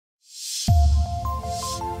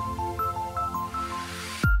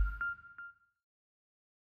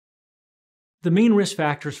The main risk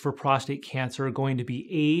factors for prostate cancer are going to be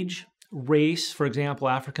age, race. For example,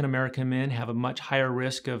 African American men have a much higher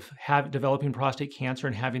risk of developing prostate cancer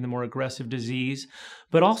and having the more aggressive disease,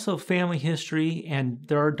 but also family history, and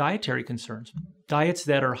there are dietary concerns. Diets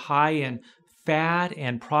that are high in fat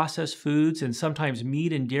and processed foods and sometimes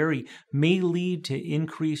meat and dairy may lead to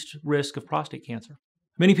increased risk of prostate cancer.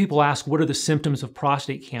 Many people ask, what are the symptoms of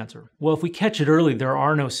prostate cancer? Well, if we catch it early, there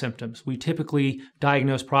are no symptoms. We typically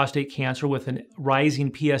diagnose prostate cancer with a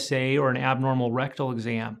rising PSA or an abnormal rectal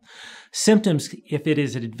exam. Symptoms, if it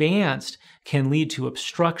is advanced, can lead to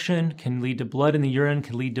obstruction, can lead to blood in the urine,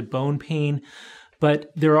 can lead to bone pain,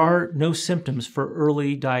 but there are no symptoms for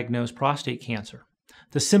early diagnosed prostate cancer.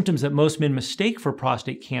 The symptoms that most men mistake for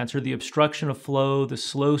prostate cancer, the obstruction of flow, the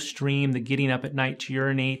slow stream, the getting up at night to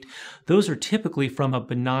urinate, those are typically from a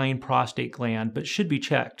benign prostate gland, but should be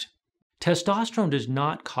checked. Testosterone does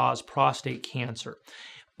not cause prostate cancer.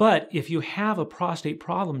 But if you have a prostate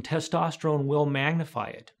problem, testosterone will magnify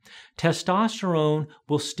it. Testosterone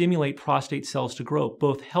will stimulate prostate cells to grow,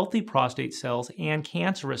 both healthy prostate cells and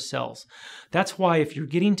cancerous cells. That's why if you're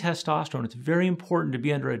getting testosterone, it's very important to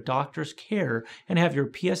be under a doctor's care and have your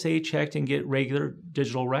PSA checked and get regular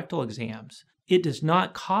digital rectal exams. It does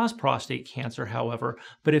not cause prostate cancer, however,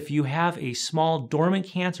 but if you have a small dormant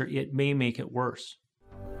cancer, it may make it worse.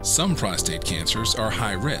 Some prostate cancers are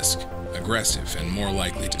high risk, aggressive, and more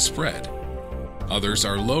likely to spread. Others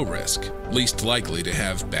are low risk, least likely to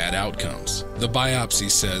have bad outcomes. The biopsy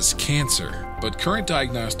says cancer, but current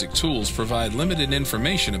diagnostic tools provide limited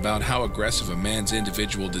information about how aggressive a man's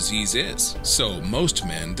individual disease is. So most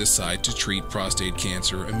men decide to treat prostate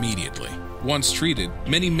cancer immediately. Once treated,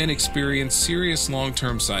 many men experience serious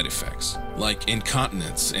long-term side effects, like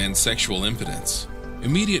incontinence and sexual impotence.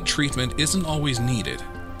 Immediate treatment isn't always needed.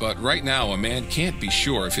 But right now, a man can't be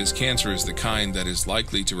sure if his cancer is the kind that is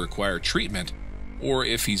likely to require treatment or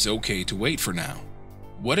if he's okay to wait for now.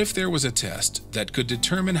 What if there was a test that could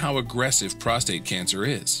determine how aggressive prostate cancer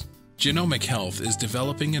is? Genomic Health is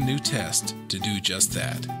developing a new test to do just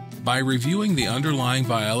that. By reviewing the underlying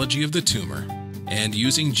biology of the tumor and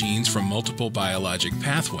using genes from multiple biologic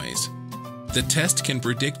pathways, the test can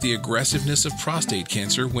predict the aggressiveness of prostate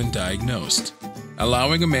cancer when diagnosed,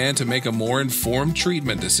 allowing a man to make a more informed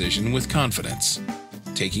treatment decision with confidence,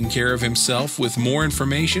 taking care of himself with more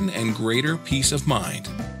information and greater peace of mind.